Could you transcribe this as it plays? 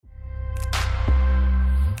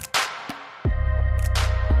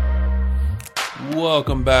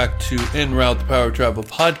Welcome back to En Route the Power Travel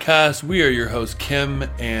Podcast. We are your hosts, Kim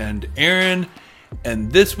and Aaron.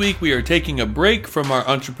 And this week we are taking a break from our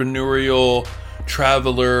entrepreneurial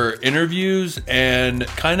traveler interviews and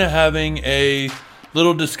kind of having a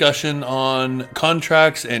little discussion on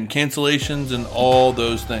contracts and cancellations and all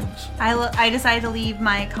those things. I decided to leave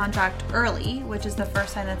my contract early, which is the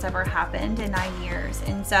first time that's ever happened in 9 years.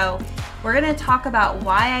 And so we're going to talk about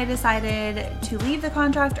why I decided to leave the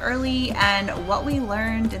contract early and what we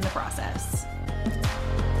learned in the process.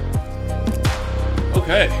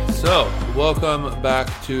 Okay, so welcome back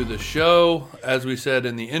to the show. As we said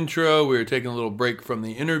in the intro, we were taking a little break from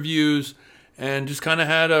the interviews and just kind of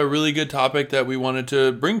had a really good topic that we wanted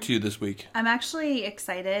to bring to you this week. I'm actually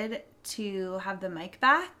excited to have the mic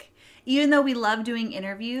back, even though we love doing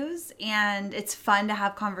interviews and it's fun to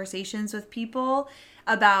have conversations with people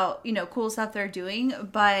about, cool stuff they're doing.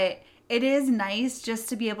 But it is nice just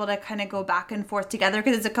to be able to kind of go back and forth together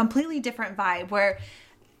because it's a completely different vibe where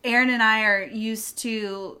Aaron and I are used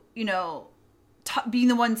to, being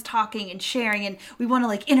the ones talking and sharing, and we want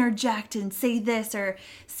to interject and say this or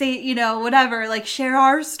say, whatever, share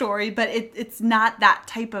our story, but it's not that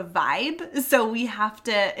type of vibe. So we have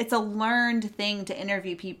to, it's a learned thing to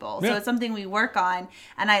interview people. So it's something we work on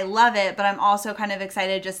and I love it, but I'm also kind of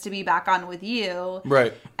excited just to be back on with you.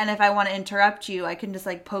 Right. And if I want to interrupt you, I can just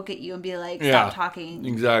poke at you and be like, stop talking.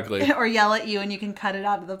 Exactly. Or yell at you and you can cut it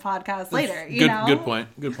out of the podcast later. Good point.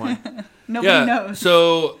 Nobody knows.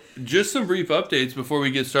 So just some brief updates before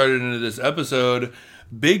we get started into this episode.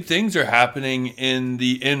 Big things are happening in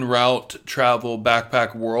the en route travel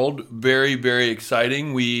backpack world. Very, very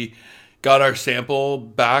exciting. We got our sample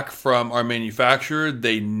back from our manufacturer.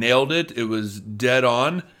 They nailed it. It was dead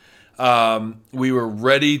on. We were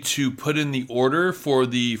ready to put in the order for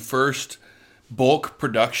the first bulk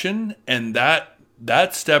production. And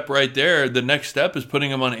that step right there, the next step is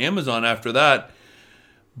putting them on Amazon after that.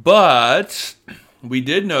 But we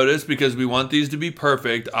did notice, because we want these to be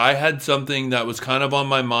perfect, I had something that was kind of on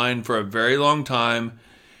my mind for a very long time,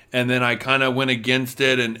 and then I kind of went against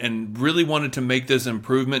it and really wanted to make this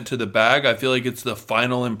improvement to the bag. I feel like it's the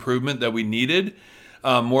final improvement that we needed,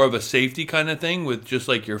 more of a safety kind of thing with just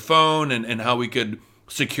your phone and how we could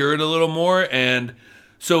secure it a little more. And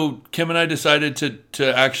so Kim and I decided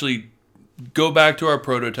to actually go back to our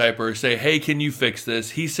prototyper, say, hey, can you fix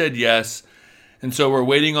this? He said yes. And so we're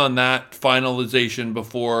waiting on that finalization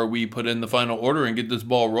before we put in the final order and get this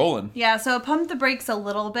ball rolling. Yeah, so it pumped the brakes a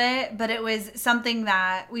little bit, but it was something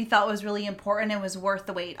that we thought was really important and was worth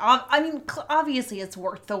the wait. I mean, obviously it's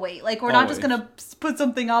worth the wait. We're not just going to put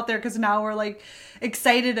something out there because now we're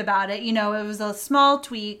excited about it. It was a small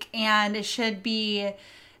tweak and it should be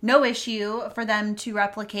no issue for them to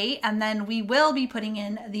replicate. And then we will be putting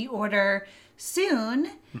in the order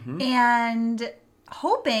soon and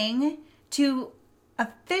hoping to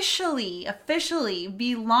officially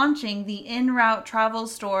be launching the En Route Travel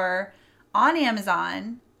Store on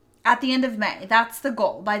Amazon at the end of May. That's the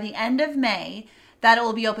goal. By the end of May, that it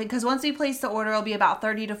will be open. Because once we place the order, it'll be about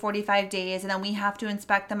 30 to 45 days. And then we have to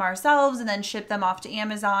inspect them ourselves and then ship them off to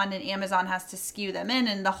Amazon. And Amazon has to SKU them in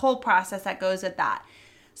and the whole process that goes with that.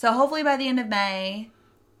 So hopefully by the end of May.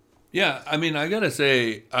 Yeah, I mean, I got to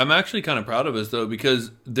say, I'm actually kind of proud of us, though,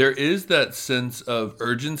 because there is that sense of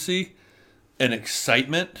urgency and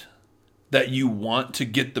excitement that you want to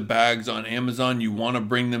get the bags on Amazon. You want to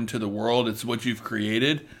bring them to the world. It's what you've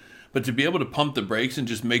created. But to be able to pump the brakes and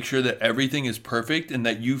just make sure that everything is perfect and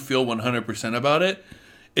that you feel 100% about it,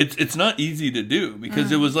 it's not easy to do,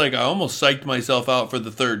 because it was I almost psyched myself out for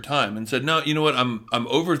the third time and said, no, you know what? I'm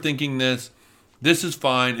overthinking this. This is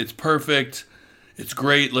fine. It's perfect. It's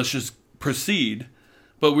great. Let's just proceed.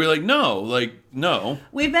 But we're no.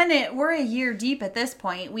 We're a year deep at this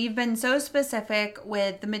point. We've been so specific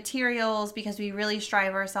with the materials because we really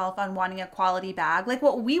strive ourselves on wanting a quality bag,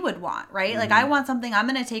 what we would want, right? I want something I'm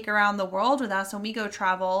going to take around the world with us when we go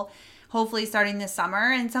travel, hopefully starting this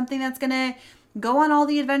summer, and something that's going to go on all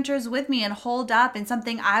the adventures with me and hold up, and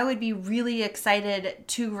something I would be really excited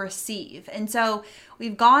to receive. And so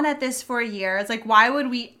we've gone at this for a year. It's why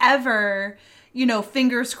would we ever,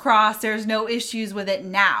 fingers crossed there's no issues with it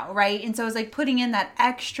now, right? And so it's putting in that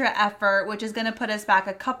extra effort, which is going to put us back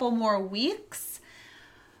a couple more weeks,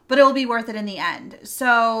 but it will be worth it in the end.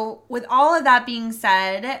 So with all of that being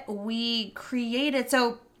said, we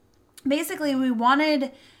basically we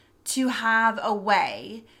wanted to have a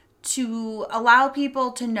way to allow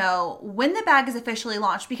people to know when the bag is officially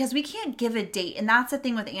launched, because we can't give a date. And that's the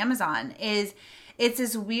thing with Amazon is it's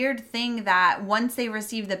this weird thing that once they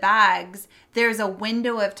receive the bags, there's a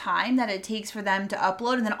window of time that it takes for them to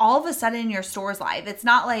upload, and then all of a sudden your store's live. It's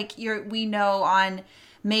not like we know on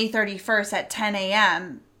May 31st at 10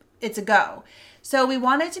 a.m. it's a go. So we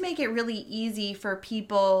wanted to make it really easy for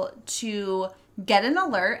people to get an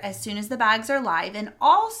alert as soon as the bags are live, and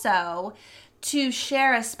also to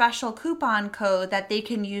share a special coupon code that they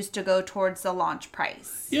can use to go towards the launch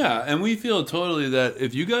price. Yeah, and we feel totally that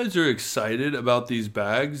if you guys are excited about these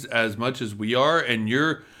bags as much as we are, and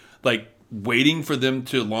you're like waiting for them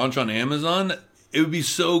to launch on Amazon, it would be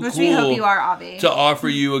so Which cool we hope you are, Avi. to offer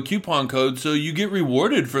you a coupon code so you get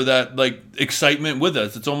rewarded for that like excitement with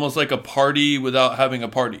us. It's almost like a party without having a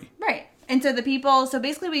party. Right. And so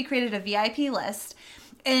basically we created a VIP list.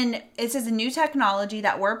 And this is a new technology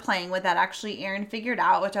that we're playing with that actually Aaron figured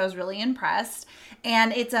out, which I was really impressed.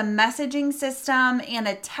 And it's a messaging system and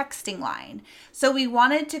a texting line. So we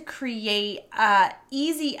wanted to create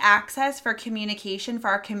easy access for communication for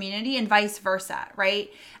our community and vice versa,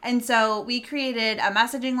 right? And so we created a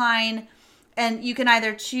messaging line, and you can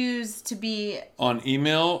either choose to be on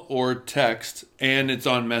email or text, and it's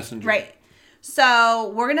on Messenger. Right.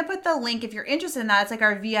 So we're going to put the link, if you're interested in that, it's like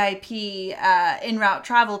our VIP en route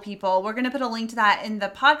travel people. We're going to put a link to that in the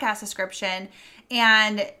podcast description,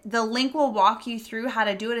 and the link will walk you through how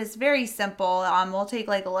to do it. It's very simple. We'll take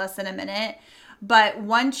like less than a minute. But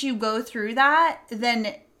once you go through that,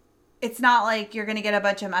 then it's not like you're going to get a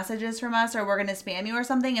bunch of messages from us or we're going to spam you or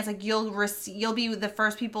something. It's like you'll be the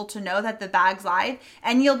first people to know that the bag's live,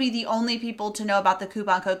 and you'll be the only people to know about the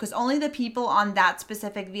coupon code, because only the people on that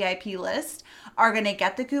specific VIP list are going to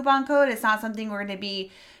get the coupon code. It's not something we're going to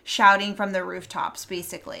be shouting from the rooftops,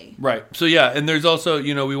 basically. Right. So yeah, and there's also,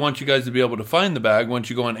 we want you guys to be able to find the bag once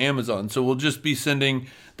you go on Amazon. So we'll just be sending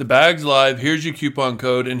the bags live. Here's your coupon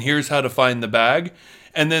code, and here's how to find the bag.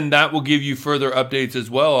 And then that will give you further updates as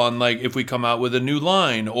well on like if we come out with a new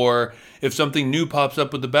line, or if something new pops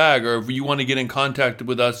up with the bag, or if you want to get in contact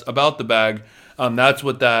with us about the bag. That's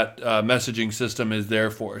what that messaging system is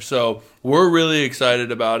there for. So we're really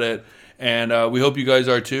excited about it, and we hope you guys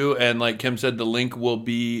are too. And like Kim said, the link will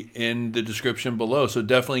be in the description below. So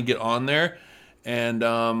definitely get on there, and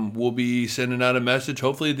we'll be sending out a message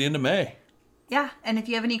hopefully at the end of May. Yeah, and if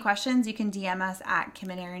you have any questions, you can DM us at Kim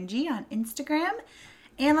and Aaron G on Instagram.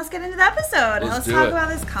 And let's get into the episode. Let's talk about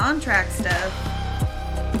this contract stuff.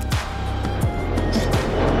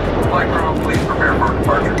 Flight crew, please prepare for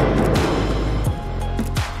departure.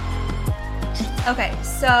 Okay,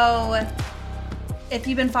 so if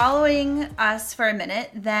you've been following us for a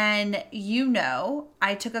minute, then you know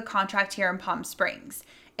I took a contract here in Palm Springs.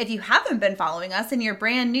 If you haven't been following us and you're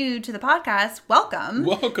brand new to the podcast, welcome.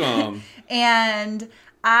 Welcome. And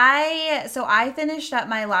I finished up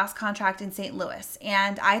my last contract in St. Louis,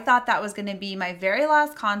 and I thought that was going to be my very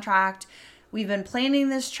last contract. We've been planning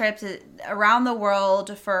this trip around the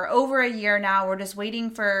world for over a year now. We're just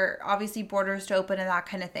waiting for, obviously, borders to open and that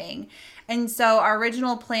kind of thing. And so our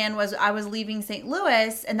original plan was I was leaving St.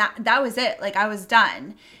 Louis, and that was it. Like, I was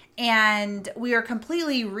done. And we were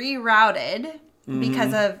completely rerouted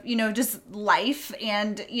because of, just life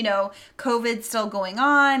and, COVID still going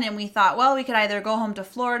on. And we thought, well, we could either go home to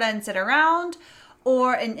Florida and sit around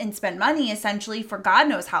or and spend money essentially for God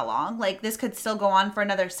knows how long. Like, this could still go on for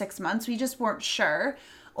another 6 months. We just weren't sure.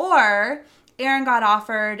 Or Aaron got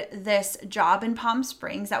offered this job in Palm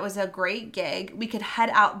Springs. That was a great gig. We could head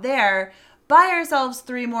out there, buy ourselves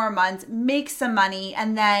 3 more months, make some money,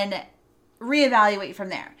 and then reevaluate from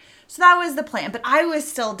there. So that was the plan, but I was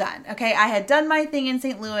still done, okay? I had done my thing in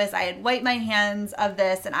St. Louis. I had wiped my hands of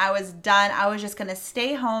this, and I was done. I was just going to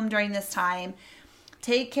stay home during this time,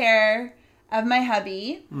 take care of my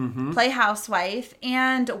hubby, play housewife,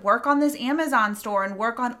 and work on this Amazon store and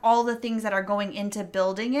work on all the things that are going into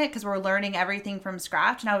building it, because we're learning everything from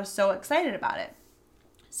scratch, and I was so excited about it.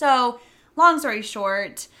 So, long story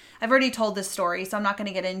short, I've already told this story, so I'm not going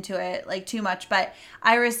to get into it like too much, but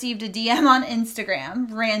I received a DM on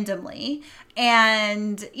Instagram randomly.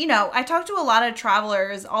 And, I talk to a lot of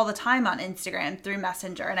travelers all the time on Instagram through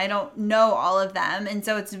Messenger, and I don't know all of them. And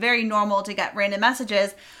so it's very normal to get random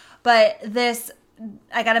messages. But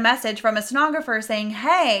I got a message from a stenographer saying,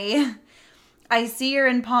 hey, I see you're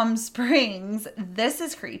in Palm Springs. This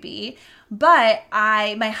is creepy. But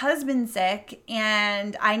my husband's sick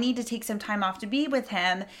and I need to take some time off to be with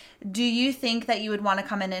him. Do you think that you would want to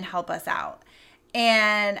come in and help us out?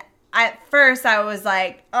 And at first I was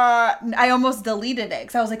like, I almost deleted it.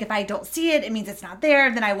 Because I was like, if I don't see it, it means it's not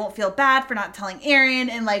there. Then I won't feel bad for not telling Aaron.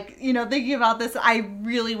 And thinking about this, I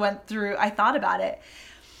really I thought about it.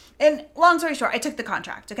 And long story short, I took the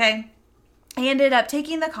contract, okay? I ended up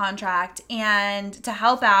taking the contract and to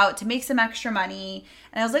help out, to make some extra money.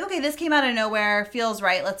 And I was like, okay, this came out of nowhere, feels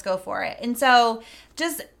right, let's go for it. And so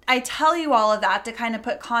I tell you all of that to kind of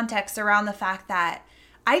put context around the fact that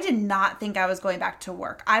I did not think I was going back to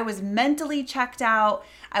work. I was mentally checked out.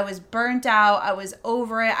 I was burnt out. I was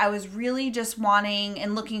over it. I was really just wanting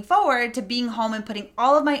and looking forward to being home and putting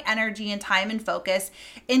all of my energy and time and focus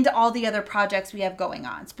into all the other projects we have going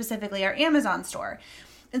on, specifically our Amazon store.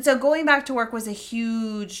 And so going back to work was a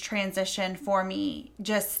huge transition for me.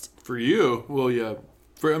 For you? Well, yeah.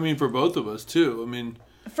 For both of us too.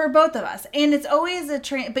 For both of us. And it's always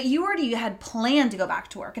but you already had planned to go back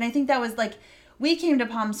to work. And I think that was like, we came to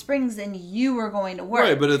Palm Springs and you were going to work.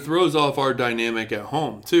 Right, but it throws off our dynamic at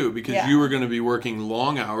home too, because you were going to be working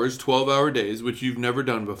long hours, 12-hour days, which you've never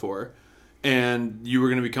done before. And you were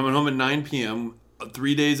going to be coming home at 9 p.m.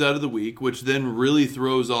 3 days out of the week, which then really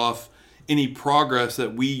throws off any progress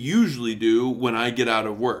that we usually do when I get out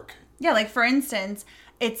of work. Yeah, like for instance,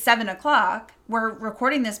 it's 7 o'clock. We're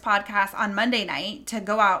recording this podcast on Monday night to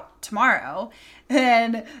go out tomorrow.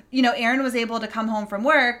 And, Aaron was able to come home from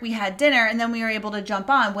work. We had dinner and then we were able to jump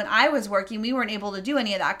on. When I was working, we weren't able to do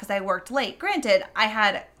any of that because I worked late. Granted, I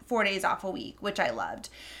had 4 days off a week, which I loved.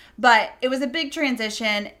 But it was a big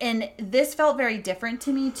transition and this felt very different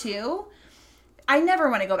to me too. I never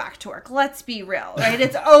want to go back to work. Let's be real, right?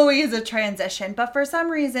 It's always a transition. But for some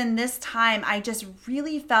reason, this time, I just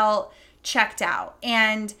really felt checked out.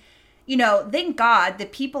 And, thank God the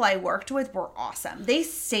people I worked with were awesome. They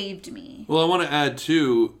saved me. Well, I want to add,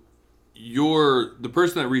 too, the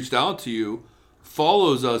person that reached out to you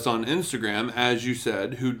follows us on Instagram, as you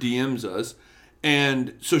said, who DMs us.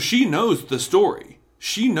 And so she knows the story.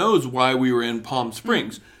 She knows why we were in Palm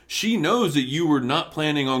Springs. Mm-hmm. She knows that you were not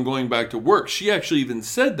planning on going back to work. She actually even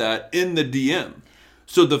said that in the DM.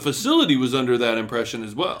 So the facility was under that impression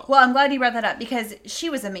as well. Well, I'm glad you brought that up because she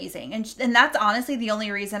was amazing. And that's honestly the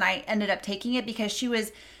only reason I ended up taking it, because she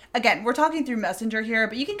was, again, we're talking through Messenger here,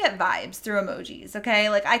 but you can get vibes through emojis, okay?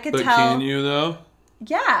 Like I could tell. But can you though?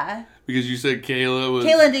 Yeah. Because you said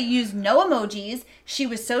Kayla used no emojis. She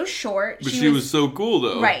was so short. But she was so cool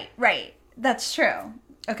though. Right. That's true.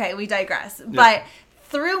 Okay, we digress. Yeah. But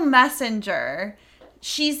through Messenger,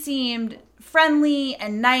 she seemed friendly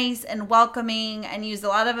and nice and welcoming and used a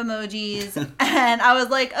lot of emojis. And I was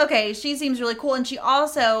like, okay, she seems really cool. And she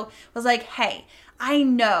also was like, hey, I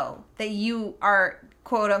know that you are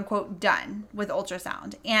quote unquote done with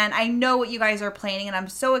ultrasound. And I know what you guys are planning and I'm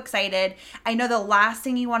so excited. I know the last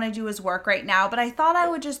thing you want to do is work right now, but I thought I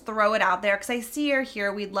would just throw it out there because I see you're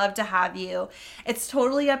here. We'd love to have you. It's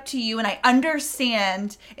totally up to you. And I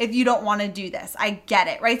understand if you don't want to do this. I get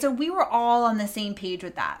it, right? So we were all on the same page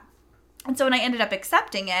with that. And so when I ended up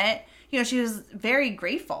accepting it, she was very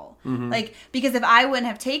grateful. Mm-hmm. Like, because if I wouldn't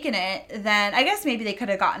have taken it, then I guess maybe they could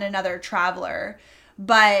have gotten another traveler.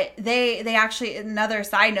 But they actually, another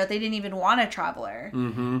side note, they didn't even want a traveler.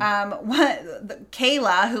 Mm-hmm.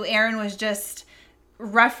 Kayla, who Aaron was just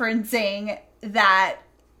referencing, that,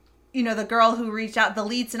 the girl who reached out, the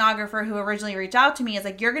lead sonographer who originally reached out to me, is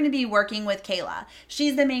like, you're going to be working with Kayla.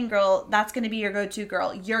 She's the main girl. That's going to be your go-to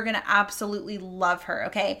girl. You're going to absolutely love her,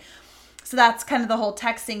 okay? So that's kind of the whole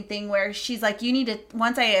texting thing where she's like, you need to,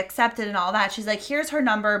 once I accepted and all that, she's like, here's her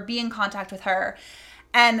number, be in contact with her.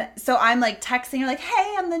 And so I'm like texting her like,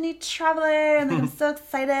 hey, I'm the new traveler. And I'm so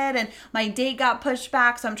excited. And my date got pushed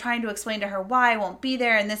back. So I'm trying to explain to her why I won't be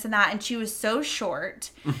there and this and that. And she was so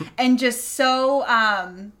short and just so,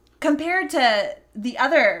 compared to the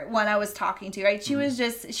other one I was talking to, right? She was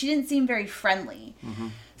she didn't seem very friendly. Mm-hmm.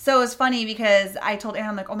 So it was funny because I told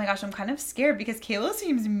Aaron, like, oh my gosh, I'm kind of scared because Kayla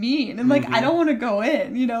seems mean. And like, I don't want to go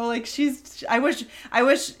in, like I wish,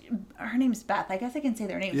 her name's Beth. I guess I can say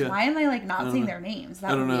their names. Yeah. Why am I like not saying their names? Is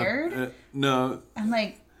that weird? No. I'm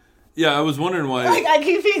like. Yeah, I was wondering why. Like, I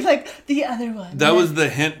keep being like, the other one. That was the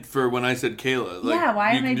hint for when I said Kayla. Like, yeah,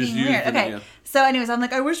 why am I being weird? Okay. So anyways, I'm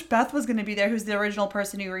like, I wish Beth was going to be there, who's the original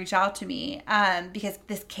person who reached out to me, because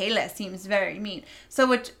this Kayla seems very mean. So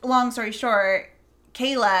which, long story short,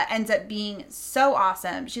 Kayla ends up being so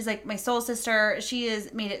awesome. She's like my soul sister. She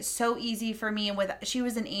has made it so easy for me. And she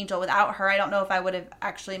was an angel. Without her, I don't know if I would have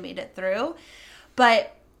actually made it through.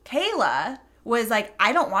 But Kayla was like,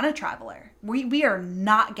 I don't want a traveler. We are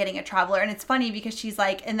not getting a traveler. And it's funny because she's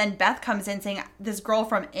like, and then Beth comes in saying, this girl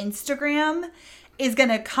from Instagram is going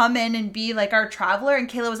to come in and be like our traveler. And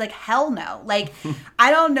Kayla was like, hell no. Like,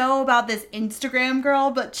 I don't know about this Instagram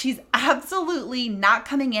girl, but she's absolutely not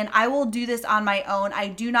coming in. I will do this on my own. I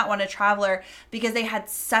do not want a traveler, because they had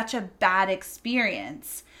such a bad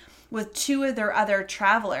experience with two of their other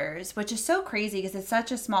travelers, which is so crazy because it's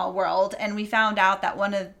such a small world. And we found out that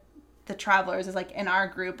one of the travelers is like in our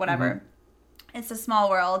group, whatever. It's a small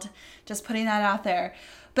world. Just putting that out there.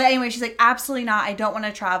 But anyway, she's like, absolutely not. I don't want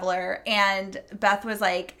a traveler. And Beth was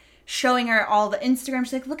like showing her all the Instagram.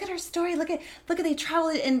 She's like, look at her story. Look at they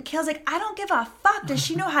traveled. And Kayla's like, I don't give a fuck. Does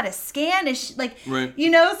she know how to scan? Is she like, you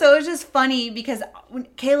know? So it was just funny because when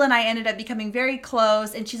Kayla and I ended up becoming very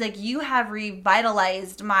close. And she's like, you have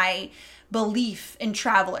revitalized my belief in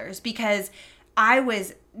travelers, because I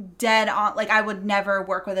was dead on, like, I would never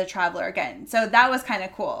work with a traveler again. So that was kind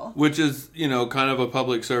of cool. Which is, you know, kind of a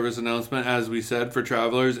public service announcement, as we said, for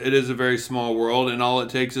travelers. It is a very small world, and all it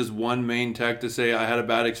takes is one main tech to say, I had a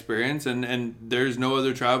bad experience, and there's no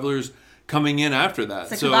other travelers coming in after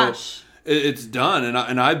that. So it's done.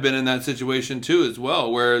 And I've been in that situation too as well,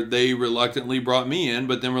 where they reluctantly brought me in,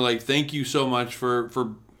 but then we're like, thank you so much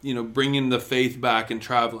for you know, bringing the faith back in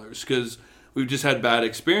travelers, because we've just had bad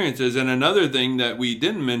experiences. And another thing that we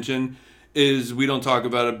didn't mention is, we don't talk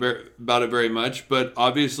about it very much, but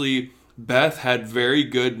obviously Beth had very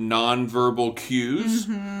good nonverbal cues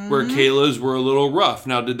where Kayla's were a little rough.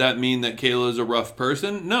 Now, did that mean that Kayla's a rough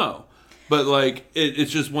person? No. But like,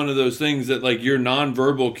 it's just one of those things that, like, your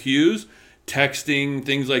nonverbal cues, texting,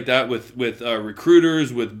 things like that with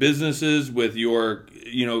recruiters, with businesses, with your,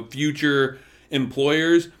 you know, future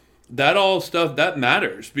employers, that all stuff, that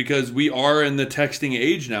matters, because we are in the texting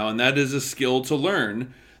age now, and that is a skill to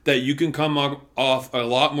learn, that you can come off a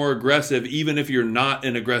lot more aggressive even if you're not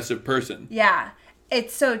an aggressive person. Yeah,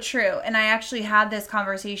 it's so true. And I actually had this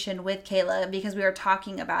conversation with Kayla because we were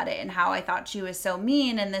talking about it and how I thought she was so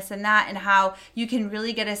mean and this and that, and how you can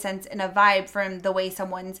really get a sense and a vibe from the way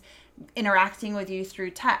someone's interacting with you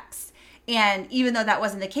through text. And even though that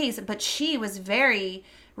wasn't the case, but she was very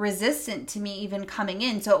resistant to me even coming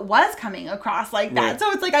in, so it was coming across like that. So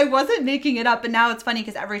it's like I wasn't making it up. And now it's funny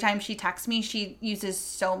because every time she texts me, she uses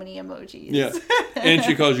so many emojis. Yeah. And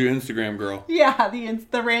she calls you Instagram girl. Yeah,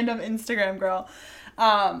 the random Instagram girl.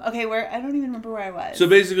 Okay, where I don't even remember where I was. So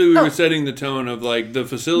basically we were setting the tone of, like, the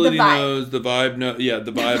facility knows, the vibe knows. Yeah,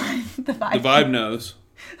 the vibe. The vibe knows.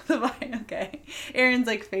 The vibe, okay. Aaron's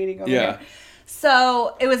like fading over here.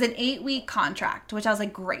 So it was an 8-week contract, which I was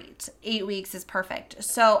like, great. 8 weeks is perfect.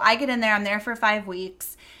 So I get in there. I'm there for 5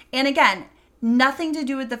 weeks. And again, nothing to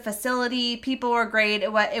do with the facility. People were great.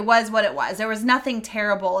 It was what it was. There was nothing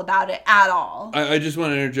terrible about it at all. I just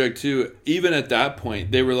want to interject too. Even at that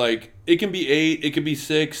point, they were like, it can be 8, it could be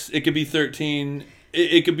 6, it could be 13.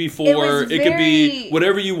 It could be 4. It could be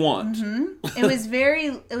whatever you want. It was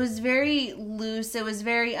very loose. It was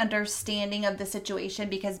very understanding of the situation,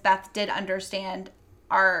 because Beth did understand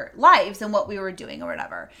our lives and what we were doing or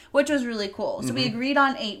whatever, which was really cool. So we agreed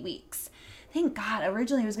on 8 weeks. Thank God.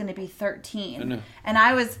 Originally it was going to be 13. I know.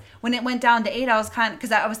 And when it went down to 8, I was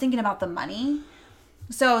because I was thinking about the money.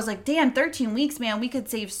 So I was like, damn, 13 weeks, man, we could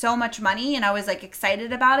save so much money. And I was like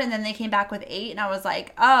excited about it. And then they came back with 8. And I was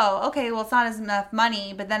like, oh, okay, well, it's not as enough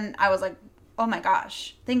money. But then I was like, oh my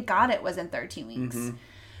gosh, thank God it wasn't 13 weeks.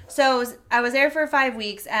 So I was there for 5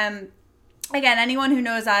 weeks. And again, anyone who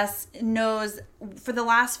knows us knows for the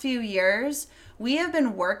last few years, we have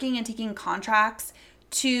been working and taking contracts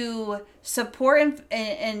to support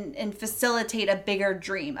and facilitate a bigger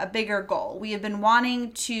dream, a bigger goal. We have been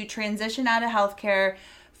wanting to transition out of healthcare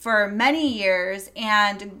for many years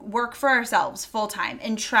and work for ourselves full-time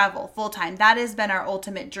and travel full-time. That has been our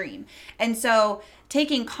ultimate dream. And so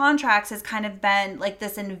taking contracts has kind of been like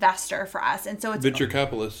this investor for us. And so it's venture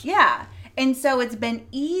capitalist. Yeah. And so it's been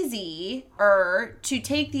easier to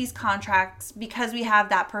take these contracts because we have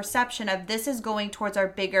that perception of this is going towards our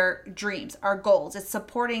bigger dreams, our goals. It's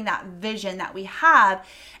supporting that vision that we have.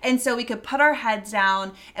 And so we could put our heads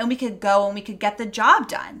down and we could go and we could get the job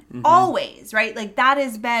done. Always, right? Like that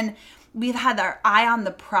has been, we've had our eye on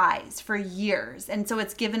the prize for years. And so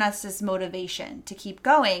it's given us this motivation to keep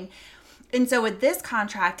going. And so with this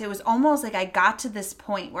contract, it was almost like I got to this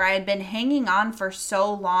point where I had been hanging on for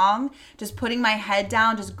so long, just putting my head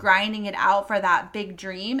down, just grinding it out for that big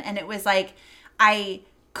dream. And it was like I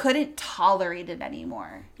couldn't tolerate it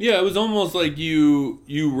anymore. Yeah, it was almost like you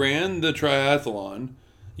ran the triathlon,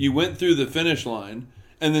 you went through the finish line,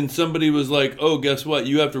 and then somebody was like, oh, guess what?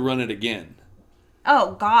 You have to run it again.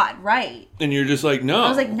 Oh, God, right. And you're just like, no. I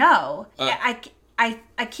was like, no.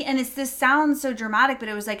 I can't, and this sounds so dramatic, but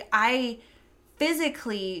it was like I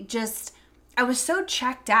physically just, I was so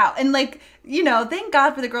checked out. And like, you know, thank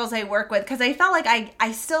God for the girls I work with, because I felt like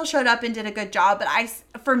I still showed up and did a good job, but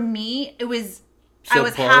for me, it was, I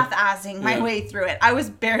was half-assing my way through it. I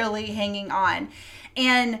was barely hanging on.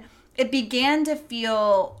 And it began to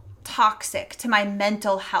feel toxic to my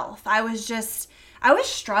mental health. I was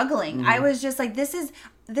struggling. I was just like, this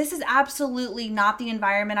this is absolutely not the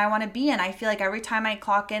environment I want to be in. I feel like every time I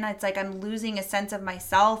clock in, it's like I'm losing a sense of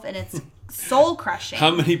myself, and it's soul crushing.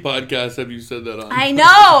 How many podcasts have you said that on? I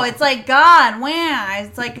know. It's like, God, wow.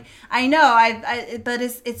 It's like, I know, but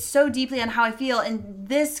it's so deeply on how I feel. In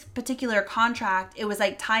this particular contract, it was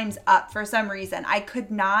like time's up for some reason. I could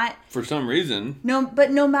not. For some reason.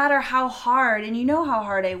 But no matter how hard, and you know how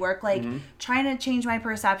hard I work, like trying to change my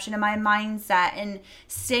perception and my mindset and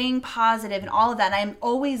staying positive and all of that. I'm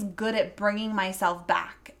always good at bringing myself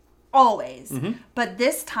back. Always. But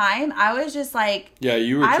this time I was just like, yeah,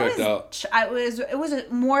 you were checked out. It was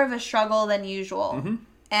more of a struggle than usual.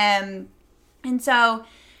 And so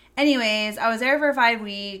anyways, I was there for 5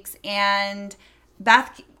 weeks, and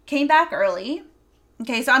Beth came back early.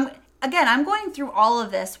 Okay. So I'm going through all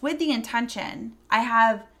of this with the intention. I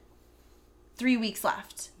have 3 weeks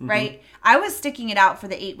left, right? I was sticking it out for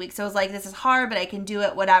the 8 weeks. So I was like, this is hard, but I can do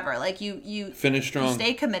it, whatever. Like you finish strong. You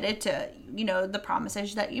stay committed to, the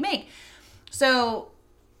promises that you make. So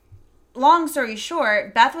long story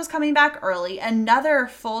short, Beth was coming back early. Another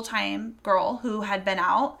full-time girl who had been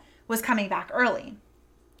out was coming back early.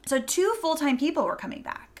 So 2 full-time people were coming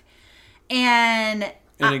back. And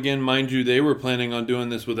again, mind you, they were planning on doing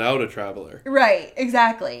this without a traveler. Right,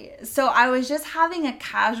 exactly. So I was just having a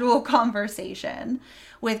casual conversation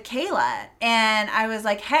with Kayla, and I was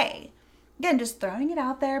like, hey, again, just throwing it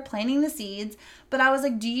out there, planting the seeds. But I was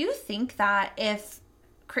like, do you think that if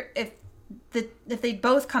they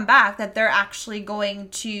both come back, that they're actually going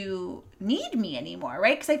to need me anymore,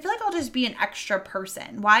 right? Because I feel like I'll just be an extra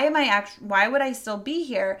person. Why would I still be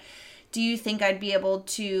here? Do you think I'd be able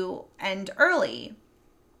to end early?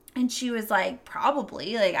 And she was like,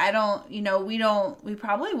 probably. Like, I don't, we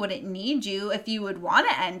probably wouldn't need you if you would want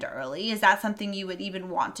to end early. Is that something you would even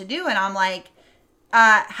want to do? And I'm like,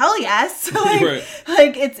 hell yes. Right.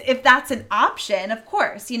 Like, if that's an option, of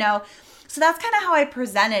course, So that's kind of how I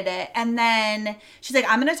presented it. And then she's like,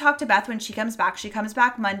 I'm going to talk to Beth when she comes back. She comes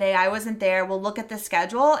back Monday. I wasn't there. We'll look at the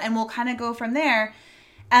schedule and we'll kind of go from there.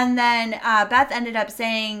 And then Beth ended up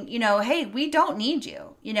saying, hey, we don't need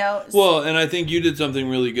you, Well, and I think you did something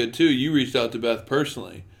really good, too. You reached out to Beth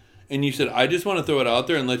personally. And you said, I just want to throw it out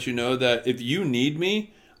there and let you know that if you need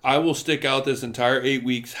me, I will stick out this entire 8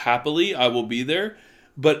 weeks happily. I will be there.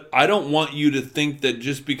 But I don't want you to think that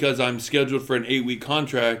just because I'm scheduled for an 8-week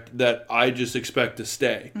contract that I just expect to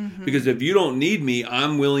stay. Because if you don't need me,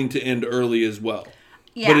 I'm willing to end early as well.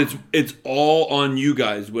 Yeah. But it's all on you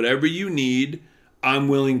guys. Whatever you need, I'm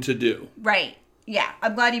willing to do. Right. Yeah.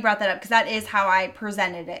 I'm glad you brought that up, because that is how I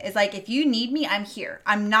presented it. It's like, if you need me, I'm here.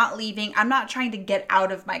 I'm not leaving. I'm not trying to get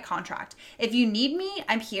out of my contract. If you need me,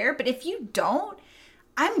 I'm here. But if you don't,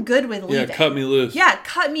 I'm good with leaving. Yeah, cut me loose. Yeah,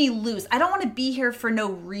 cut me loose. I don't want to be here for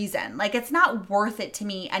no reason. Like, it's not worth it to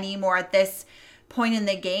me anymore at this point in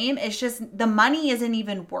the game. It's just the money isn't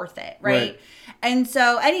even worth it, right? And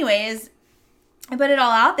so anyways, I put it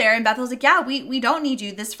all out there, and Beth was like, yeah, we don't need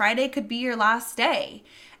you. This Friday could be your last day.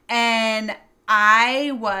 And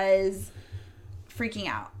I was freaking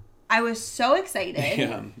out. I was so excited.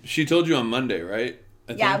 Yeah. She told you on Monday, right?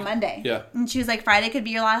 Yeah, Monday. Yeah. And she was like, Friday could be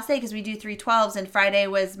your last day, because we do 3/12s, and Friday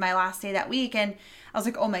was my last day that week. And I was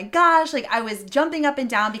like, oh my gosh. Like, I was jumping up and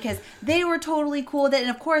down because they were totally cool with it. And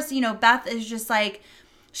of course, Beth is just like,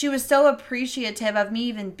 she was so appreciative of me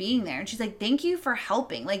even being there. And she's like, thank you for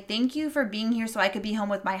helping. Like, thank you for being here so I could be home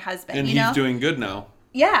with my husband. And he's doing good now.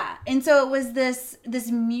 Yeah. And so it was this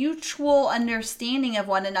mutual understanding of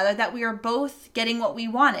one another that we were both getting what we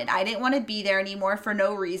wanted. I didn't want to be there anymore for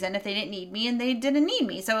no reason if they didn't need me, and they didn't need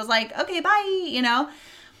me. So it was like, okay, bye,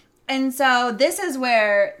 And so this is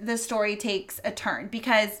where the story takes a turn,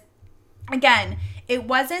 because, again, it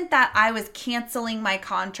wasn't that I was canceling my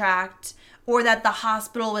contract or that the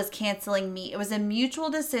hospital was canceling me. It was a mutual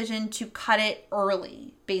decision to cut it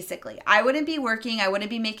early, basically. I wouldn't be working. I wouldn't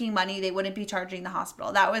be making money. They wouldn't be charging the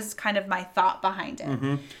hospital. That was kind of my thought behind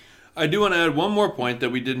it. I do want to add one more point that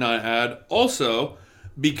we did not add. Also,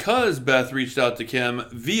 because Beth reached out to Kim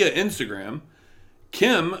via Instagram,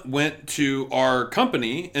 Kim went to our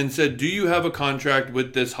company and said, do you have a contract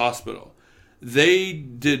with this hospital? They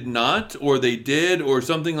did not, or they did, or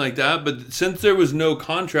something like that. But since there was no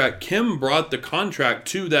contract, Kim brought the contract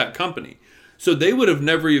to that company. So they would have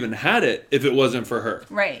never even had it if it wasn't for her.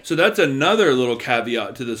 Right. So that's another little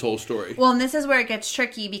caveat to this whole story. Well, and this is where it gets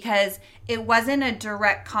tricky, because it wasn't a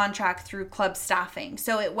direct contract through Club Staffing.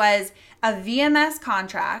 So it was a VMS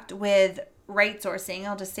contract with Right Sourcing.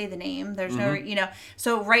 I'll just say the name. There's no,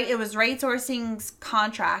 So it was Right Sourcing's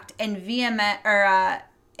contract, and VMS or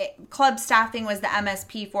Club Staffing was the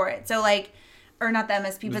MSP for it. So like, or not the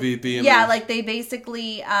MSP, but VMS. yeah, like they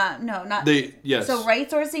basically no, not yes. So Right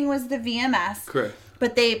Sourcing was the VMS, correct,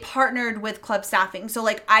 but they partnered with Club Staffing. So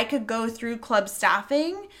like I could go through Club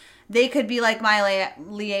Staffing, they could be like my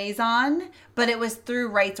liaison, but it was through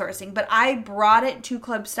Right Sourcing. But I brought it to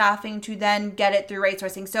Club Staffing to then get it through Right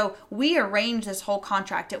Sourcing. So we arranged this whole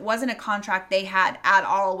contract. It wasn't a contract they had at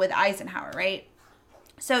all with Eisenhower, right?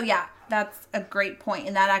 So yeah, that's a great point,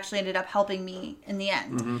 and that actually ended up helping me in the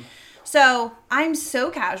end. Mm-hmm. So I'm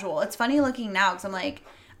so casual. It's funny looking now because I'm like,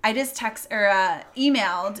 I just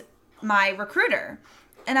emailed my recruiter.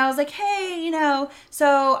 And I was like, hey,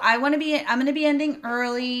 so I'm going to be ending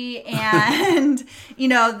early, and,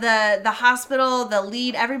 the hospital, the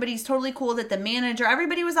lead, everybody's totally cool, that the manager,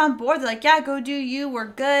 everybody was on board. They're like, yeah, go do you. We're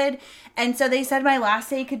good. And so they said my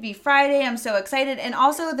last day could be Friday. I'm so excited. And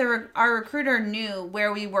also our recruiter knew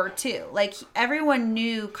where we were too. Like everyone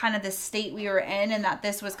knew kind of the state we were in, and that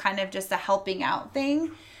this was kind of just a helping out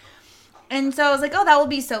thing. And so I was like, oh, that will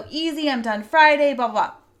be so easy. I'm done Friday, blah, blah,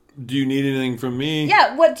 blah. Do you need anything from me?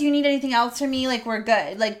 Yeah, what, do you need anything else from me? Like, we're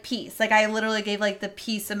good. Like, peace. Like, I literally gave, like, the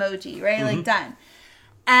peace emoji, right? Mm-hmm. Like, done.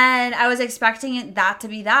 And I was expecting that to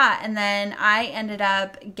be that. And then I ended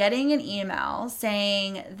up getting an email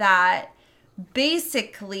saying that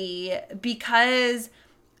basically because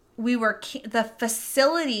the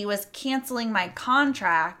facility was canceling my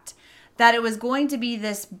contract, that it was going to be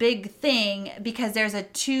this big thing because there's a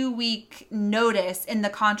 2-week notice in the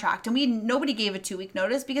contract. And nobody gave a 2-week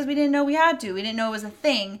notice because we didn't know we had to. We didn't know it was a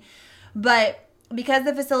thing. But because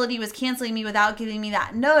the facility was canceling me without giving me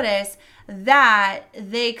that notice, that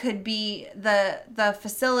they could be, the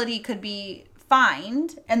facility could be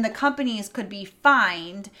fined and the companies could be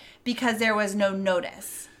fined because there was no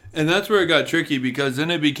notice. And that's where it got tricky, because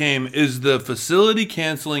then it became, is the facility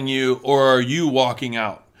canceling you or are you walking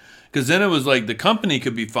out? Because then it was like the company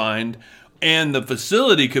could be fined and the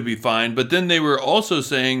facility could be fined. But then they were also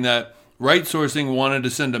saying that Right Sourcing wanted to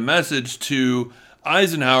send a message to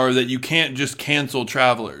Eisenhower that you can't just cancel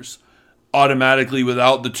travelers automatically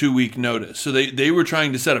without the 2-week notice. So they were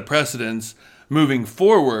trying to set a precedence moving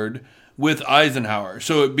forward with Eisenhower.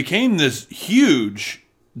 So it became this huge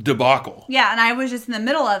debacle. Yeah, and I was just in the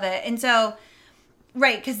middle of it. And so...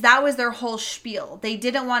 Right, because that was their whole spiel. They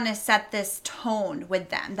didn't want to set this tone with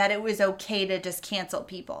them, that it was okay to just cancel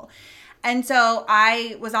people. And so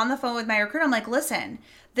I was on the phone with my recruiter. I'm like, listen,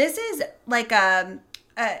 this is like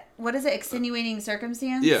what is it, extenuating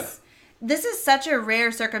circumstance? Yeah. This is such a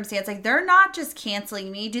rare circumstance. Like, they're not just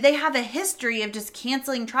canceling me. Do they have a history of just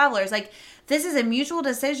canceling travelers? Like, this is a mutual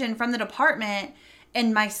decision from the department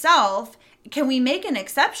and myself. Can we make an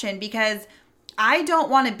exception? Because I don't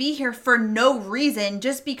want to be here for no reason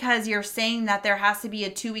just because you're saying that there has to be a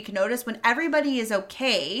 2-week notice when everybody is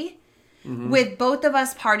okay with both of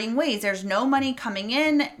us parting ways. There's no money coming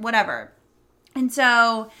in, whatever. And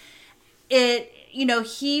so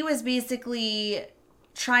he was basically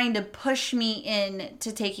trying to push me in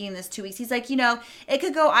to taking this 2 weeks. He's like, it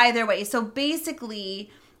could go either way. So basically,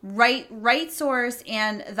 Right Source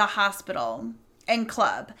and the hospital and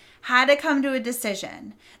club had to come to a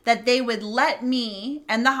decision that they would let me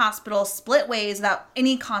and the hospital split ways without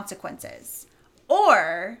any consequences,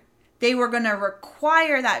 or they were going to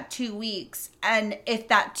require that 2 weeks, and if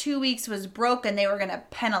that 2 weeks was broken, they were going to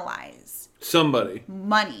penalize somebody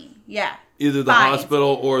money. Yeah, either the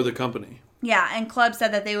hospital or the company. Yeah, and club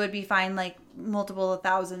said that they would be fined like multiple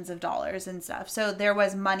thousands of dollars and stuff. So there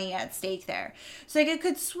was money at stake there. So like, it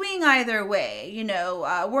could swing either way.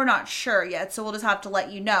 We're not sure yet, so we'll just have to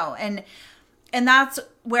let you know. And that's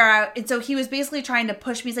where and so he was basically trying to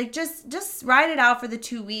push me. He's like, just ride it out for the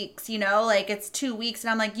 2 weeks, like it's 2 weeks. And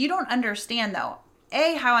I'm like, you don't understand though,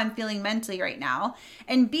 A, how I'm feeling mentally right now,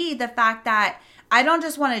 and B, the fact that I don't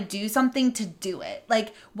just want to do something to do it.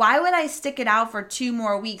 Like, why would I stick it out for 2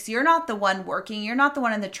 more weeks? You're not the one working. You're not the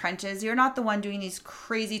one in the trenches. You're not the one doing these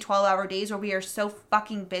crazy 12-hour days where we are so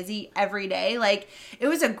fucking busy every day. Like, it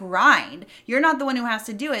was a grind. You're not the one who has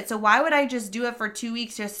to do it. So why would I just do it for 2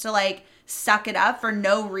 weeks just to like suck it up for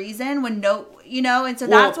no reason and so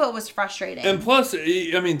that's what was frustrating. And plus,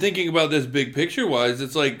 I mean, thinking about this big picture wise,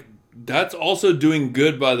 it's like, that's also doing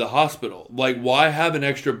good by the hospital. Like, why have an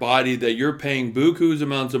extra body that you're paying buku's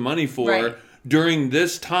amounts of money for during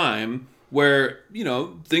this time where,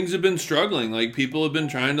 things have been struggling? Like, people have been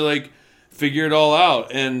trying to, like, figure it all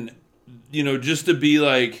out. And, just to be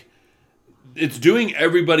like, it's doing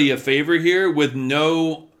everybody a favor here with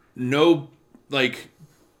no, like,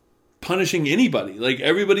 punishing anybody. Like,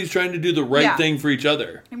 everybody's trying to do the right thing for each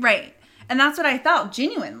other. Right. And that's what I felt,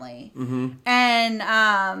 genuinely. Mm-hmm.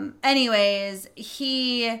 And anyways,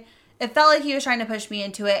 it felt like he was trying to push me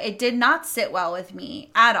into it. It did not sit well with me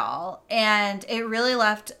at all. And it really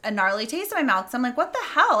left a gnarly taste in my mouth. So I'm like, what the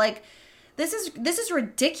hell? Like, this is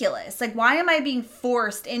ridiculous. Like, why am I being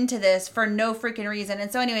forced into this for no freaking reason?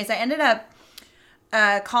 And so anyways, I ended up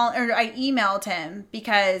I emailed him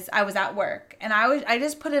because I was at work, and I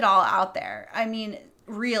just put it all out there. I mean,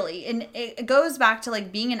 really. And it goes back to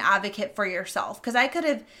like being an advocate for yourself, because I could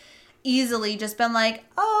have easily just been like,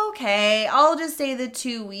 oh, okay, I'll just stay the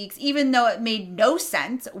 2 weeks, even though it made no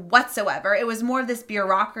sense whatsoever. It was more of this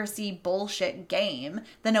bureaucracy bullshit game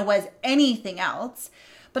than it was anything else.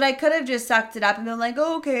 But I could have just sucked it up and been like,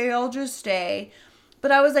 oh, okay, I'll just stay.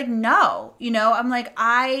 But I was like, no, I'm like,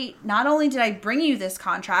 not only did I bring you this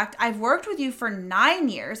contract, I've worked with you for 9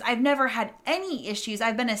 years. I've never had any issues.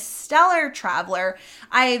 I've been a stellar traveler.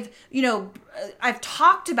 I've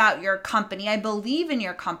talked about your company. I believe in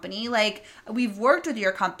your company. Like, we've worked with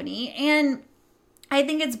your company. And I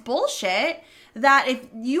think it's bullshit that if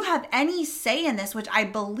you have any say in this, which I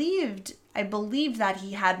believed that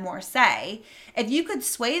he had more say, if you could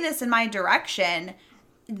sway this in my direction,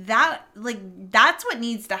 that's what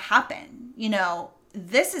needs to happen.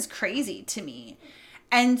 This is crazy to me.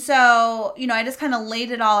 And so, I just kind of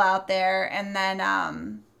laid it all out there. And then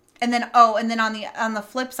on the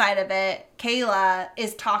flip side of it, Kayla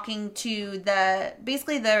is talking to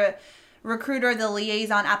the recruiter, the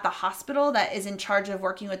liaison at the hospital that is in charge of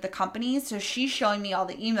working with the companies. So she's showing me all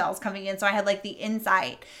the emails coming in. So I had like the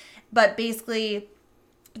insight, but basically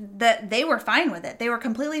they were fine with it. They were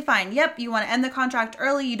completely fine. Yep, you want to end the contract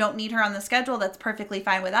early. You don't need her on the schedule. That's perfectly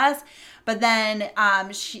fine with us. But then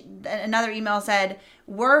another email said,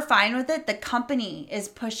 we're fine with it. The company is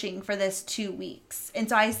pushing for this 2 weeks. And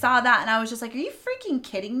so I saw that and I was just like, are you freaking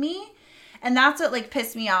kidding me? And that's what like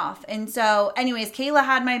pissed me off. And so anyways, Kayla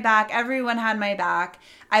had my back. Everyone had my back.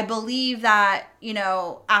 I believe that,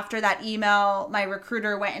 after that email, my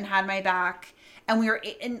recruiter went and had my back.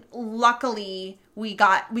 And luckily we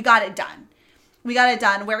got it done. We got it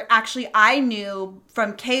done where actually I knew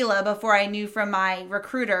from Kayla before I knew from my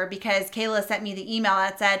recruiter, because Kayla sent me the email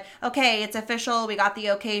that said, okay, it's official. We got the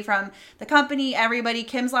okay from the company. Everybody,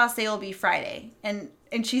 Kim's last day will be Friday. And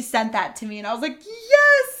she sent that to me and I was like,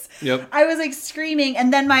 yes. Yep. I was like screaming.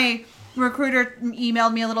 And then my recruiter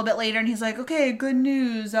emailed me a little bit later and he's like, okay, good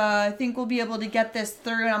news. I think we'll be able to get this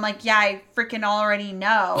through. And I'm like, yeah, I freaking already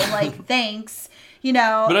know. Like, thanks.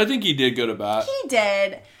 But I think he did go to bat. He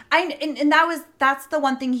did. And that's the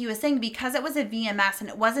one thing he was saying, because it was a VMS and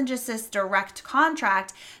it wasn't just this direct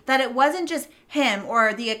contract, that it wasn't just him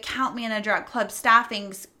or the account manager at Club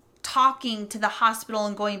Staffing's talking to the hospital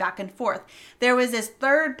and going back and forth. There was this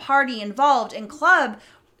third party involved in Club.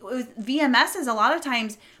 With VMSs, a lot of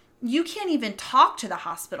times you can't even talk to the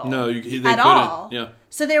hospital they at all. Yeah.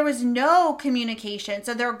 So there was no communication.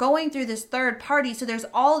 So they're going through this third party. So there's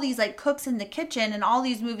all these like cooks in the kitchen and all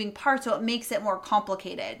these moving parts. So it makes it more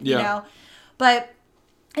complicated, But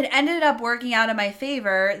it ended up working out in my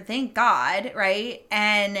favor. Thank God. Right.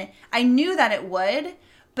 And I knew that it would.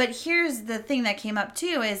 But here's the thing that came up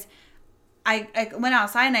too is I went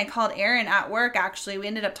outside and I called Aaron at work. Actually, we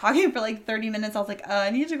ended up talking for like 30 minutes. I was like,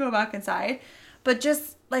 I need to go back inside. But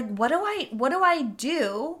just like, what do I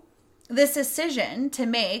do? This decision to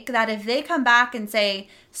make that if they come back and say,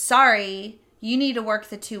 sorry, you need to work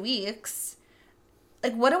the 2 weeks,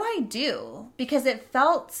 like, what do I do? Because it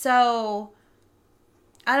felt so,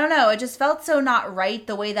 I don't know. It just felt so not right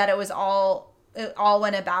the way that it all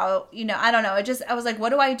went about, I don't know. I was like, what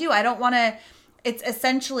do I do? I don't want to, it's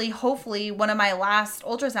essentially, hopefully one of my last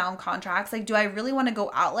ultrasound contracts. Like, do I really want to go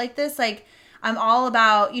out like this? Like, I'm all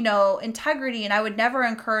about, integrity, and I would never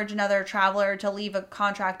encourage another traveler to leave a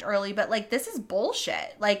contract early, but like, this is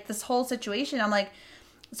bullshit. Like, this whole situation, I'm like,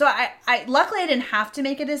 so I luckily I didn't have to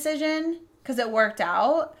make a decision because it worked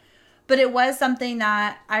out, but it was something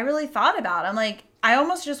that I really thought about. I'm like, I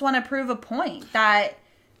almost just want to prove a point that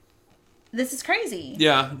this is crazy.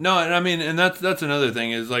 Yeah, no, and I mean, and that's another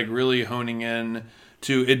thing is like really honing in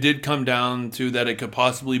to, it did come down to that it could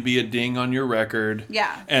possibly be a ding on your record.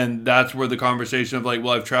 Yeah. And that's where the conversation of like,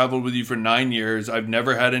 well, I've traveled with you for 9 years. I've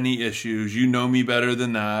never had any issues. You know me better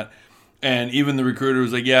than that. And even the recruiter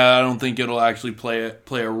was like, yeah, I don't think it'll actually play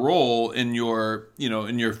a role in your,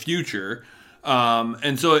 in your future.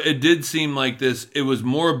 And so it did seem like it was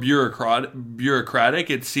more bureaucratic.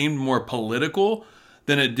 It seemed more political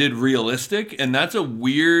than it did realistic. And that's a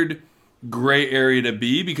weird gray area to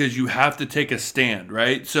be, because you have to take a stand,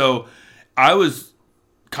 right? So I was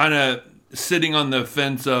kind of sitting on the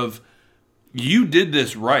fence of, you did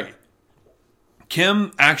this right.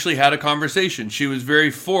 Kim actually had a conversation. She was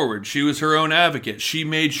very forward. She was her own advocate. She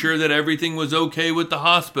made sure that everything was okay with the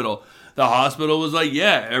hospital. The hospital was like,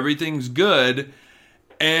 yeah, everything's good.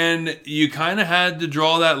 And you kind of had to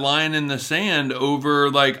draw that line in the sand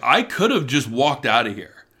over, like, I could have just walked out of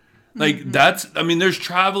here. Like, there's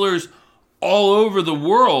travelers all over the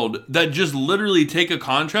world that just literally take a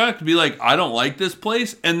contract, be like, I don't like this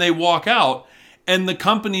place, and they walk out. And the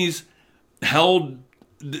company's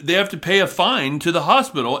they have to pay a fine to the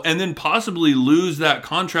hospital and then possibly lose that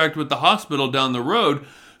contract with the hospital down the road.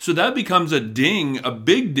 So that becomes a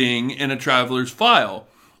big ding in a traveler's file.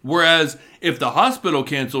 Whereas if the hospital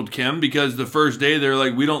canceled Kim because the first day they're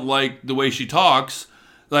like, we don't like the way she talks,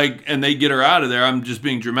 like, and they get her out of there. I'm just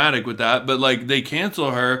being dramatic with that. But like they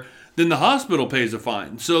cancel her, then the hospital pays a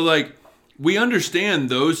fine. So like we understand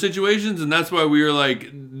those situations. And that's why we were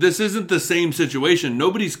like, this isn't the same situation.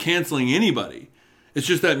 Nobody's canceling anybody. It's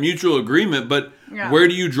just that mutual agreement, but where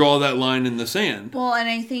do you draw that line in the sand? Well, and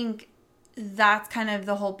I think that's kind of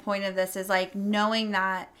the whole point of this is like knowing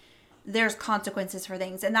that there's consequences for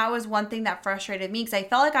things. And that was one thing that frustrated me because I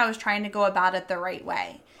felt like I was trying to go about it the right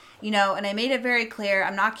way, and I made it very clear,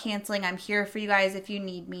 I'm not canceling. I'm here for you guys if you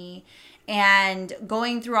need me. And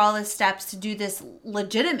going through all the steps to do this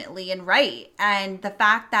legitimately and right. And the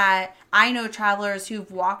fact that I know travelers who've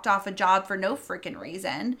walked off a job for no freaking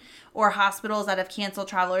reason, or hospitals that have canceled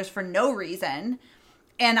travelers for no reason.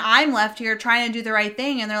 And I'm left here trying to do the right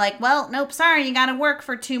thing. And they're like, well, nope, sorry, you got to work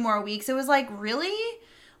for 2 more weeks. It was like, really?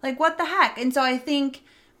 Like, what the heck? And so I think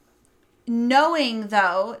knowing,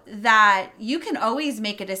 though, that you can always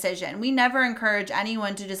make a decision. We never encourage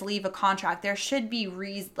anyone to just leave a contract. There should be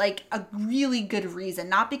like a really good reason,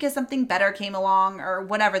 not because something better came along or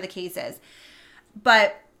whatever the case is.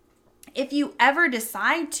 But if you ever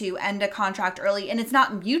decide to end a contract early and it's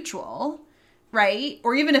not mutual, right?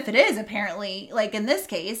 Or even if it is, apparently, like in this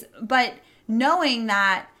case, but knowing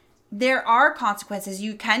that there are consequences,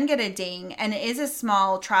 you can get a ding, and it is a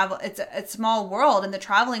small it's a small world in the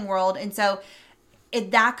traveling world. And so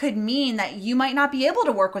that could mean that you might not be able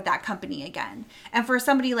to work with that company again. And for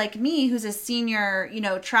somebody like me, who's a senior,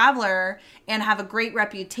 traveler and have a great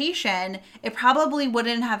reputation, it probably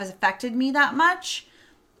wouldn't have affected me that much.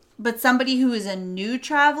 But somebody who is a new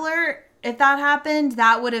traveler, if that happened,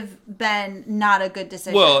 that would have been not a good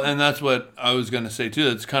decision. Well, and that's what I was going to say too.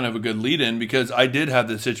 That's kind of a good lead in because I did have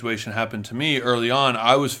this situation happen to me early on.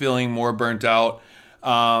 I was feeling more burnt out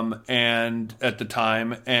and at the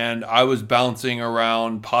time, and I was bouncing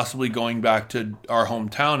around, possibly going back to our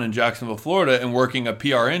hometown in Jacksonville, Florida, and working a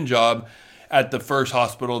PRN job at the first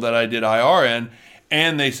hospital that I did IR in.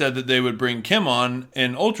 And they said that they would bring Kim on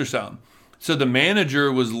in ultrasound. So the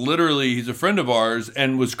manager was literally, he's a friend of ours,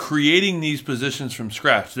 and was creating these positions from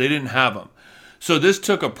scratch. They didn't have them. So this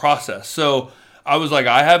took a process. So I was like,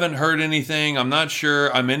 I haven't heard anything. I'm not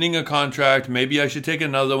sure. I'm ending a contract. Maybe I should take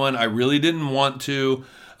another one. I really didn't want to,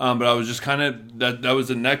 but I was just kind of, that was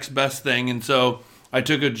the next best thing. And so I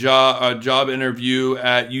took a job interview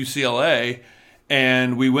at UCLA,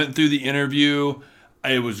 and we went through the interview.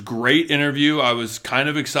 It was a great interview. I was kind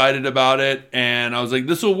of excited about it. And I was like,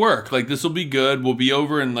 this will work. Like, this will be good. We'll be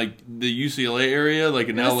over in, like, the UCLA area, like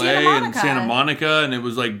in LA and Santa Monica. And it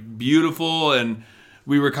was, like, beautiful. And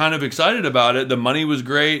we were kind of excited about it. The money was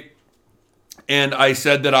great. And I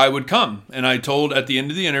said that I would come. And I told at the end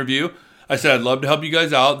of the interview, I said, I'd love to help you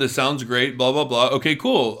guys out. This sounds great, blah, blah, blah. Okay,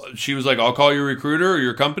 cool. She was like, I'll call your recruiter or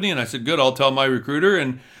your company. And I said, good, I'll tell my recruiter.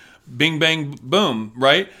 And bing, bang, boom,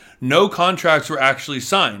 right? No contracts were actually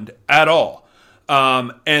signed at all.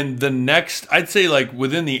 And the next, I'd say like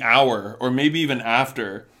within the hour or maybe even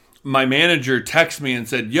after, my manager texted me and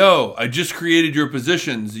said, yo, I just created your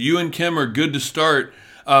positions. You and Kim are good to start.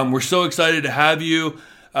 We're so excited to have you.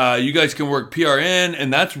 You guys can work PRN.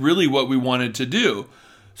 And that's really what we wanted to do.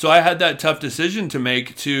 So I had that tough decision to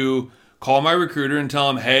make to call my recruiter and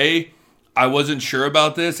tell him, hey, I wasn't sure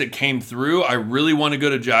about this. It came through. I really want to go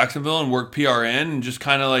to Jacksonville and work PRN and just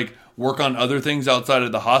kind of like work on other things outside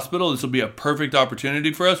of the hospital. This will be a perfect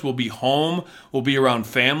opportunity for us. We'll be home. We'll be around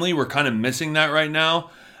family. We're kind of missing that right now.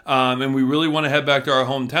 And we really want to head back to our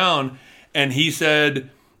hometown. And he said,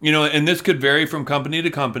 and this could vary from company to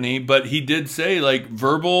company, but he did say like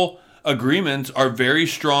verbal agreements are very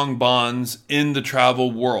strong bonds in the travel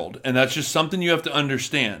world. And that's just something you have to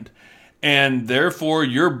understand. And therefore,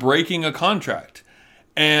 you're breaking a contract.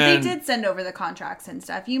 And they did send over the contracts and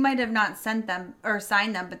stuff. You might have not sent them or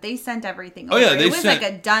signed them, but they sent everything over. Oh, yeah, it was like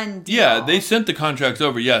a done deal. Yeah, they sent the contracts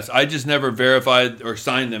over, yes. I just never verified or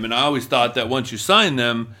signed them. And I always thought that once you sign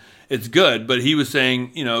them, it's good. But he was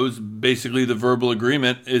saying, it was basically the verbal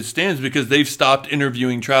agreement. It stands because they've stopped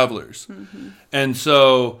interviewing travelers. Mm-hmm. And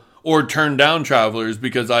so, or turned down travelers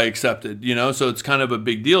because I accepted, so it's kind of a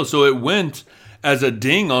big deal. So it went as a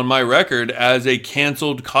ding on my record as a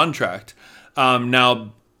canceled contract.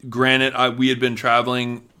 Now, granted, we had been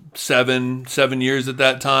traveling seven years at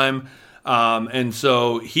that time. And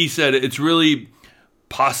so he said, it's really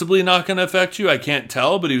possibly not going to affect you. I can't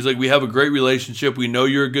tell, but he was like, we have a great relationship. We know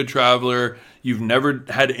you're a good traveler. You've never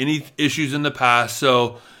had any issues in the past.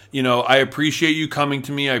 So, I appreciate you coming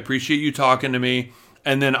to me. I appreciate you talking to me.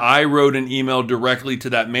 And then I wrote an email directly to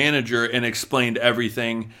that manager and explained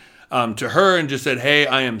everything to her and just said, hey,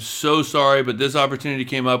 I am so sorry, but this opportunity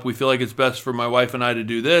came up. We feel like it's best for my wife and I to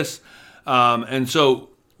do this. And so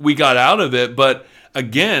we got out of it. But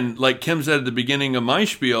again, like Kim said at the beginning of my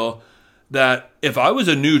spiel, that if I was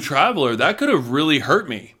a new traveler, that could have really hurt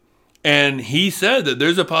me. And he said that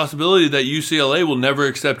there's a possibility that UCLA will never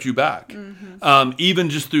accept you back. Mm-hmm. Even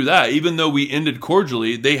just through that, even though we ended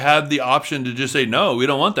cordially, they have the option to just say, no, we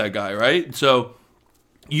don't want that guy, right? So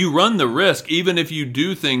you run the risk, even if you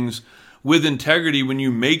do things with integrity when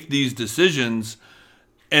you make these decisions.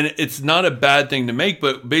 And it's not a bad thing to make,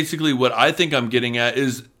 but basically what I think I'm getting at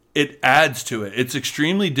is it adds to it. It's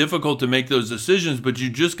extremely difficult to make those decisions, but you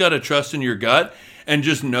just got to trust in your gut and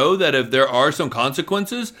just know that if there are some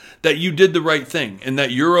consequences, that you did the right thing and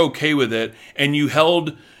that you're okay with it, and you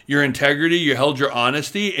held your integrity, you held your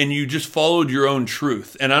honesty, and you just followed your own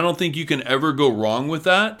truth. And I don't think you can ever go wrong with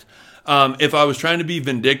that. If I was trying to be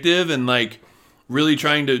vindictive and like really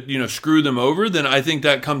trying to, screw them over, then I think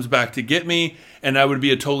that comes back to get me, and that would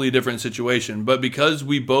be a totally different situation. But because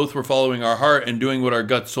we both were following our heart and doing what our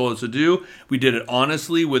guts told us to do, we did it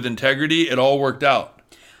honestly with integrity. It all worked out.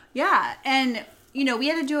 Yeah. And, we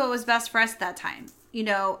had to do what was best for us at that time,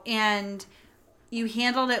 and you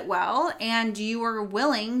handled it well, and you were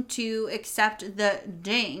willing to accept the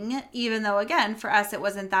ding, even though, again, for us, it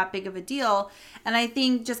wasn't that big of a deal. And I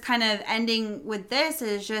think just kind of ending with this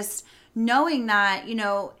is just knowing that,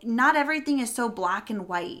 not everything is so black and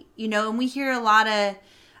white, and we hear a lot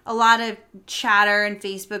of chatter in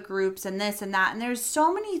Facebook groups and this and that. And there's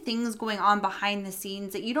so many things going on behind the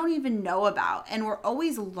scenes that you don't even know about. And we're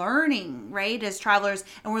always learning, right, as travelers,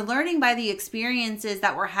 and we're learning by the experiences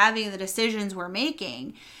that we're having, the decisions we're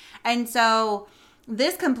making. And so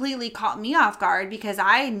this completely caught me off guard, because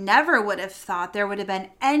I never would have thought there would have been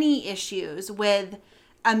any issues with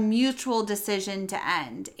a mutual decision to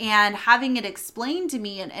end, and having it explained to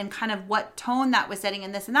me and kind of what tone that was setting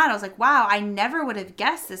and this and that. I was like, wow, I never would have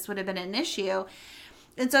guessed this would have been an issue.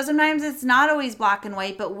 And so sometimes it's not always black and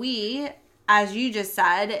white, but we, as you just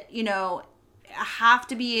said, have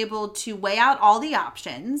to be able to weigh out all the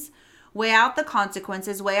options, weigh out the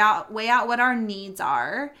consequences, weigh out what our needs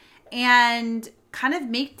are, and kind of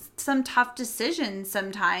make some tough decisions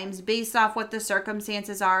sometimes based off what the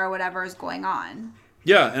circumstances are or whatever is going on.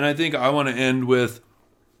 Yeah, and I think I want to end with,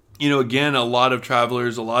 again, a lot of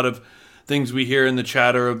travelers, a lot of things we hear in the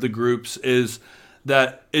chatter of the groups is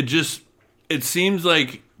that it seems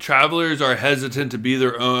like travelers are hesitant to be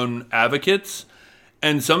their own advocates.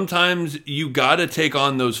 And sometimes you got to take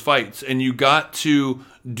on those fights, and you got to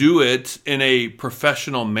do it in a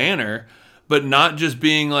professional manner, but not just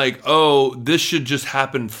being like, oh, this should just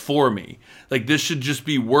happen for me. Like, this should just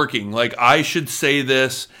be working. Like, I should say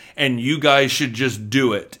this and you guys should just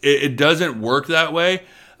do it. It doesn't work that way.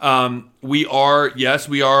 We are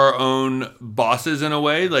our own bosses in a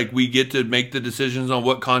way. Like, we get to make the decisions on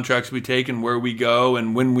what contracts we take and where we go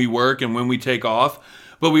and when we work and when we take off.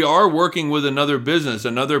 But we are working with another business,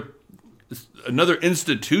 another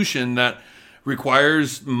institution that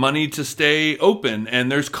requires money to stay open,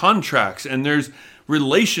 and there's contracts and there's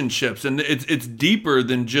relationships, and it's deeper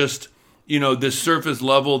than just this surface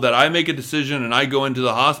level that I make a decision and I go into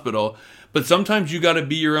the hospital. But sometimes you got to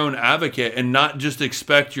be your own advocate and not just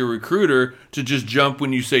expect your recruiter to just jump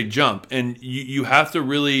when you say jump. And you have to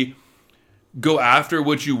really go after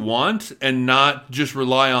what you want and not just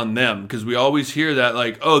rely on them, because we always hear that,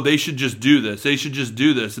 like, oh, they should just do this, they should just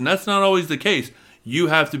do this, and that's not always the case. You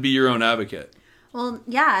have to be your own advocate. Well,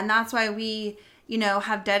 yeah, and that's why we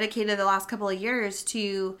have dedicated the last couple of years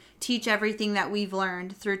to teach everything that we've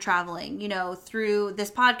learned through traveling, through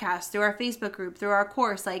this podcast, through our Facebook group, through our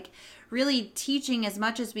course, like really teaching as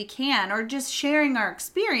much as we can, or just sharing our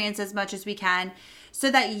experience as much as we can,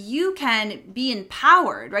 so that you can be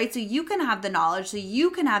empowered, right? So you can have the knowledge, so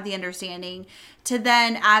you can have the understanding to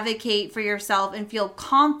then advocate for yourself and feel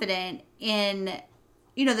confident in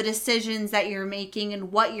the decisions that you're making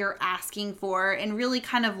and what you're asking for, and really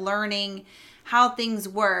kind of learning how things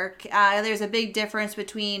work. There's a big difference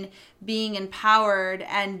between being empowered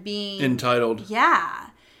and being entitled. Yeah.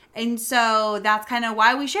 And so that's kind of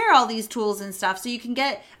why we share all these tools and stuff. So you can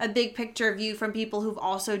get a big picture view from people who've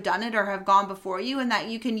also done it or have gone before you, and that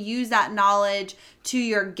you can use that knowledge to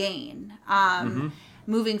your gain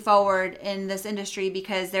moving forward in this industry,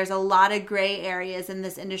 because there's a lot of gray areas in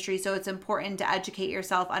this industry. So it's important to educate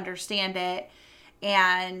yourself, understand it,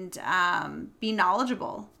 and be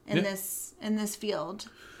knowledgeable in this field.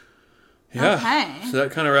 Yeah. Okay. So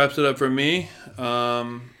that kind of wraps it up for me.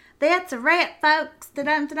 That's a wrap, folks.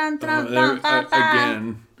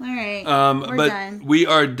 Again. All right. We're done. We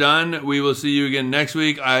are done. We will see you again next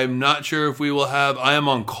week. I'm not sure if we will have... I am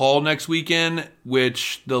on call next weekend,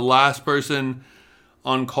 which the last person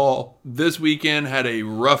on call this weekend had a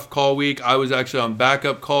rough call week. I was actually on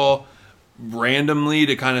backup call randomly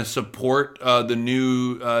to kind of support the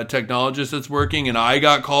new technologist that's working, and I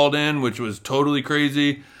got called in, which was totally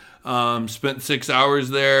crazy. Spent 6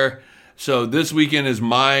 hours there. So this weekend is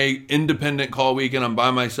my independent call weekend. I'm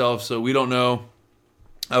by myself, so we don't know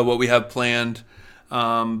what we have planned.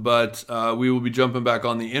 But we will be jumping back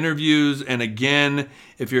on the interviews. And again,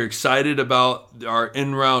 if you're excited about our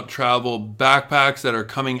en route travel backpacks that are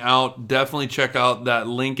coming out, definitely check out that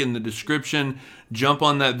link in the description. Jump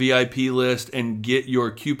on that VIP list and get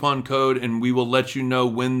your coupon code, and we will let you know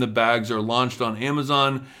when the bags are launched on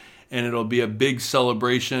Amazon. And it'll be a big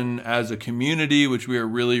celebration as a community, which we are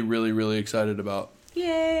really, really, really excited about.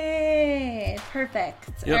 Yay! Perfect.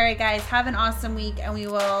 Yep. All right, guys. Have an awesome week, and we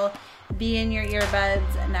will be in your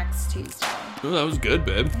earbuds next Tuesday. Oh, that was good,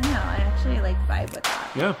 babe. I know. I actually vibe with that.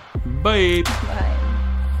 Yeah. Bye. Bye.